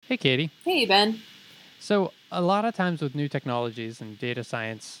Hey, Katie. Hey, Ben. So, a lot of times with new technologies and data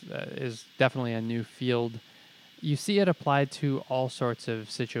science is definitely a new field, you see it applied to all sorts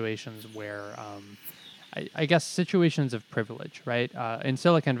of situations where, I guess, situations of privilege, right? In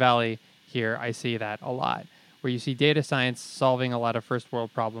Silicon Valley, here, I see that a lot, where you see data science solving a lot of first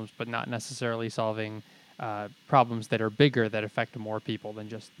world problems, but not necessarily solving problems that are bigger that affect more people than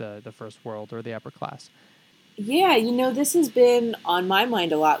just the first world or the upper class. Yeah, this has been on my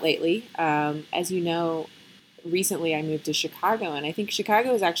mind a lot lately. As you know, recently I moved to Chicago, and I think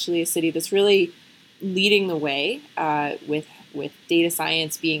Chicago is actually a city that's really leading the way with data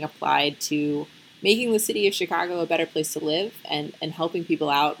science being applied to making the city of Chicago a better place to live and helping people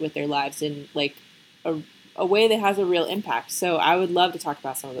out with their lives in like a, a way that has a real impact. So I would love to talk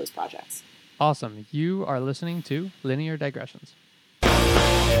about some of those projects. Awesome. You are listening to Linear Digressions.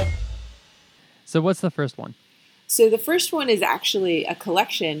 So, what's the first one? So the first one is actually a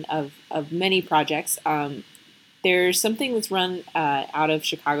collection of many projects. There's something that's run out of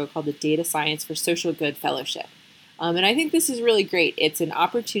Chicago called the Data Science for Social Good Fellowship. And I think this is really great. It's an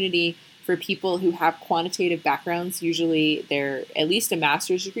opportunity for people who have quantitative backgrounds. Usually they're at least a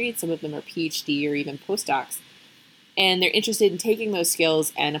master's degree. Some of them are PhD or even postdocs. And they're interested in taking those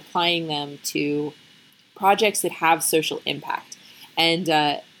skills and applying them to projects that have social impact.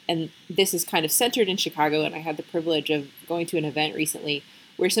 And this is kind of centered in Chicago. And I had the privilege of going to an event recently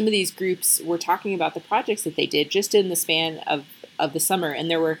where some of these groups were talking about the projects that they did just in the span of the summer.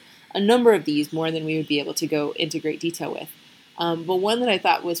 And there were a number of these, more than we would be able to go into great detail with. But one that I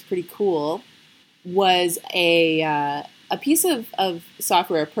thought was pretty cool was a piece of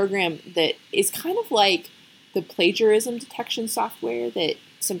software, a program that is kind of like the plagiarism detection software that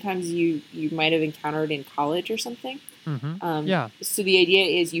sometimes you might have encountered in college or something. Yeah. So the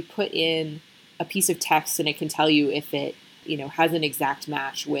idea is you put in a piece of text and it can tell you if it has an exact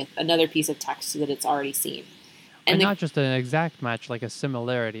match with another piece of text that it's already seen. And And not just an exact match, like a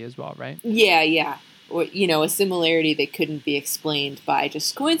similarity as well, right? yeah, or a similarity that couldn't be explained by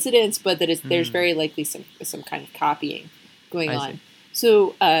just coincidence, but that there's Mm, very likely some kind of copying going I on. see.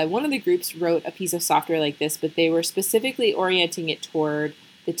 So one of the groups wrote a piece of software like this, but they were specifically orienting it toward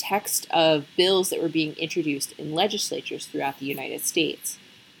the text of bills that were being introduced in legislatures throughout the United States.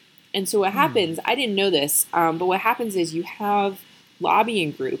 And so what Hmm. happens, I didn't know this, but what happens is you have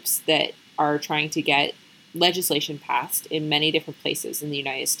lobbying groups that are trying to get legislation passed in many different places in the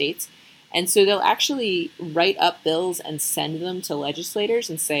United States. And so they'll actually write up bills and send them to legislators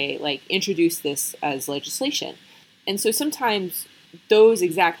and say, like, introduce this as legislation. And so sometimes those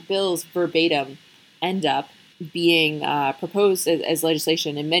exact bills verbatim end up being proposed as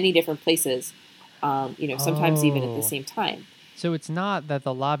legislation in many different places, sometimes even at the Oh. same time. So it's not that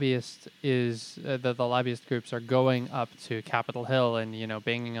the lobbyist groups are going up to Capitol Hill and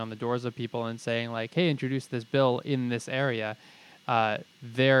banging on the doors of people and saying like, "Hey, introduce this bill in this area."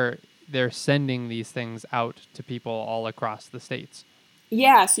 They're sending these things out to people all across the states.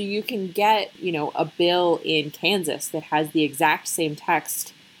 Yeah, so you can get, a bill in Kansas that has the exact same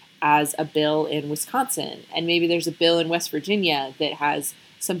text as a bill in Wisconsin. And maybe there's a bill in West Virginia that has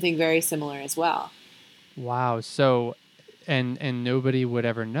something very similar as well. Wow. So and nobody would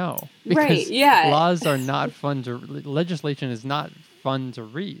ever know Right, because yeah. laws are not fun to legislation is not fun to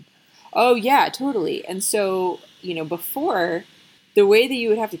read. Oh, yeah, totally. And so, before, the way that you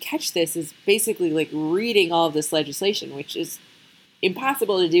would have to catch this is basically like reading all of this legislation, which is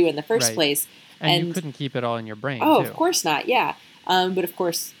impossible to do in the first Right. place. And you And couldn't keep it all in your brain, oh, of too. course not. Yeah. But of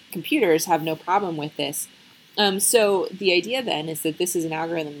course, computers have no problem with this. So the idea then is that this is an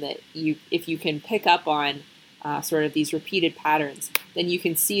algorithm that if you can pick up on sort of these repeated patterns, then you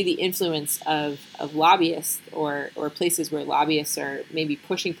can see the influence of lobbyists or places where lobbyists are maybe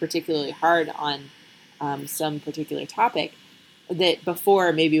pushing particularly hard on some particular topic that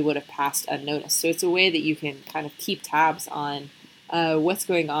before maybe would have passed unnoticed. So it's a way that you can kind of keep tabs on what's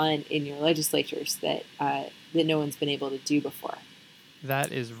going on in your legislatures that no one's been able to do before.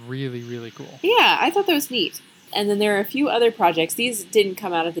 That is really, really cool. Yeah, I thought that was neat. And then there are a few other projects. These didn't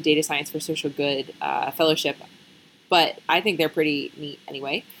come out of the Data Science for Social Good Fellowship, but I think they're pretty neat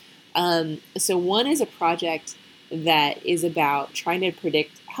anyway. So one is a project that is about trying to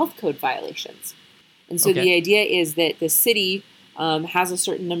predict health code violations. And so Okay. the idea is that the city has a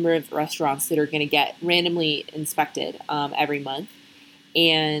certain number of restaurants that are going to get randomly inspected every month,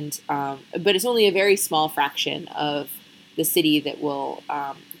 and but it's only a very small fraction of the city that will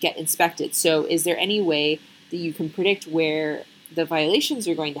get inspected. So, is there any way that you can predict where the violations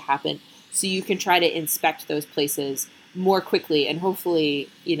are going to happen, so you can try to inspect those places more quickly, and hopefully,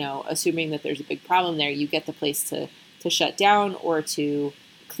 assuming that there's a big problem there, you get the place to shut down or to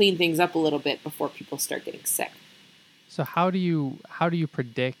clean things up a little bit before people start getting sick. So how do you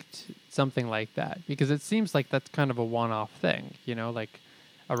predict something like that? Because it seems like that's kind of a one-off thing, like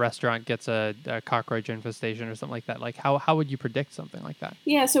a restaurant gets a cockroach infestation or something like that. Like how would you predict something like that?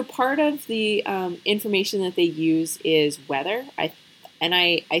 Yeah, so part of the information that they use is weather. I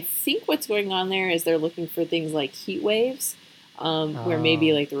think what's going on there is they're looking for things like heat waves, where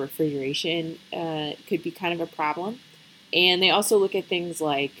maybe like the refrigeration could be kind of a problem. And they also look at things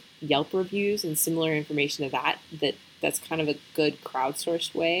like Yelp reviews and similar information to that's kind of a good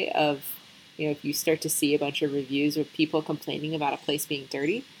crowdsourced way of, if you start to see a bunch of reviews of people complaining about a place being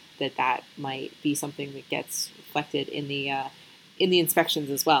dirty, that might be something that gets reflected in the inspections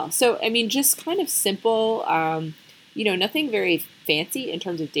as well. So, I mean, just kind of simple, nothing very fancy in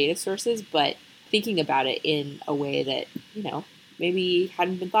terms of data sources, but thinking about it in a way that, maybe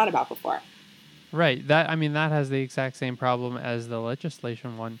hadn't been thought about before. Right. That has the exact same problem as the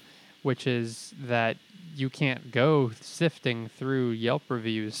legislation one, which is that you can't go sifting through Yelp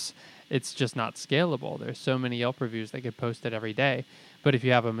reviews. It's just not scalable. There's so many Yelp reviews that get posted every day. But if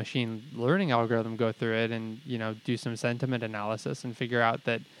you have a machine learning algorithm go through it and, do some sentiment analysis and figure out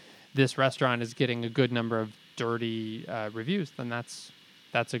that this restaurant is getting a good number of dirty reviews, then that's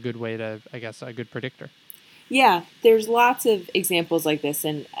a good way to, I guess, a good predictor. Yeah, there's lots of examples like this,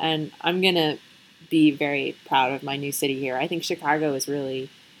 and I'm going to be very proud of my new city here. I think Chicago is really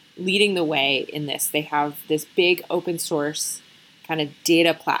leading the way in this. They have this big open source kind of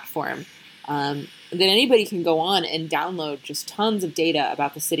data platform that anybody can go on and download just tons of data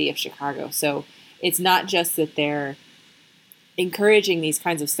about the city of Chicago. So it's not just that they're encouraging these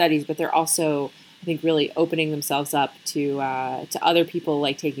kinds of studies, but they're also, I think, really opening themselves up to other people,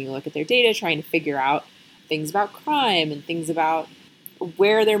 like taking a look at their data, trying to figure out things about crime and things about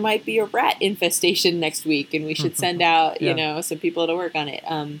where there might be a rat infestation next week, and we should send out, some people to work on it.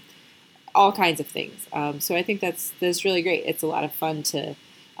 All kinds of things. So I think that's really great. It's a lot of fun to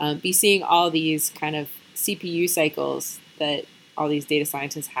be seeing all these kind of CPU cycles that all these data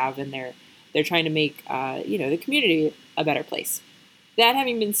scientists have, and they're trying to make the community a better place. That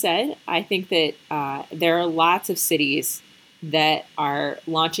having been said, I think that there are lots of cities that are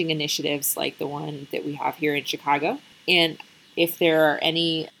launching initiatives like the one that we have here in Chicago. And if there are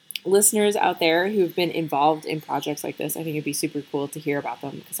any listeners out there who've been involved in projects like this, I think it'd be super cool to hear about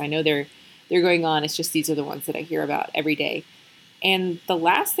them, because I know they're going on. It's just these are the ones that I hear about every day. And the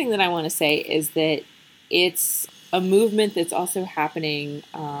last thing that I want to say is that it's a movement that's also happening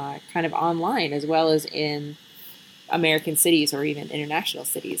kind of online as well as in American cities or even international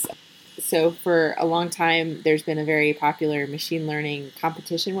cities. So for a long time, there's been a very popular machine learning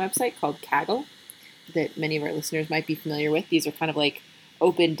competition website called Kaggle that many of our listeners might be familiar with. These are kind of like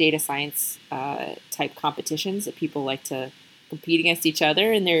open data science type competitions that people like to compete against each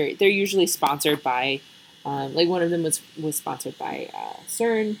other, and they're usually sponsored by, like one of them was sponsored by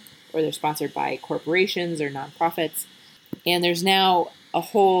CERN, or they're sponsored by corporations or nonprofits. And there's now a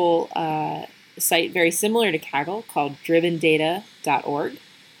whole site very similar to Kaggle called drivendata.org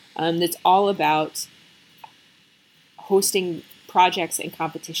that's all about hosting projects and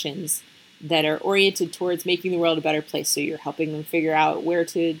competitions that are oriented towards making the world a better place. So you're helping them figure out where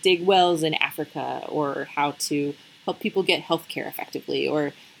to dig wells in Africa, or how to help people get healthcare effectively,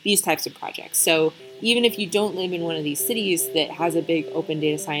 or these types of projects. So even if you don't live in one of these cities that has a big open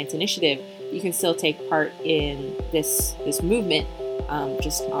data science initiative, you can still take part in this movement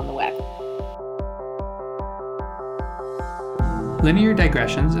just on the web. Linear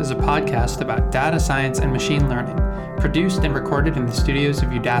Digressions is a podcast about data science and machine learning, produced and recorded in the studios of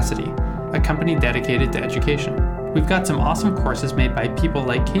Udacity, a company dedicated to education. We've got some awesome courses made by people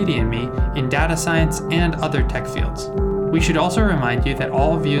like Katie and me in data science and other tech fields. We should also remind you that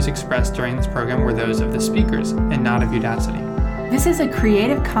all views expressed during this program were those of the speakers and not of Udacity. This is a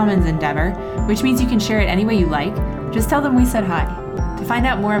Creative Commons endeavor, which means you can share it any way you like. Just tell them we said hi. To find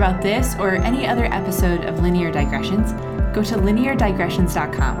out more about this or any other episode of Linear Digressions, go to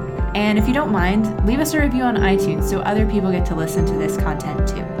lineardigressions.com. And if you don't mind, leave us a review on iTunes so other people get to listen to this content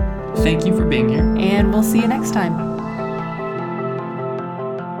too. Thank you for being here. And we'll see you next time.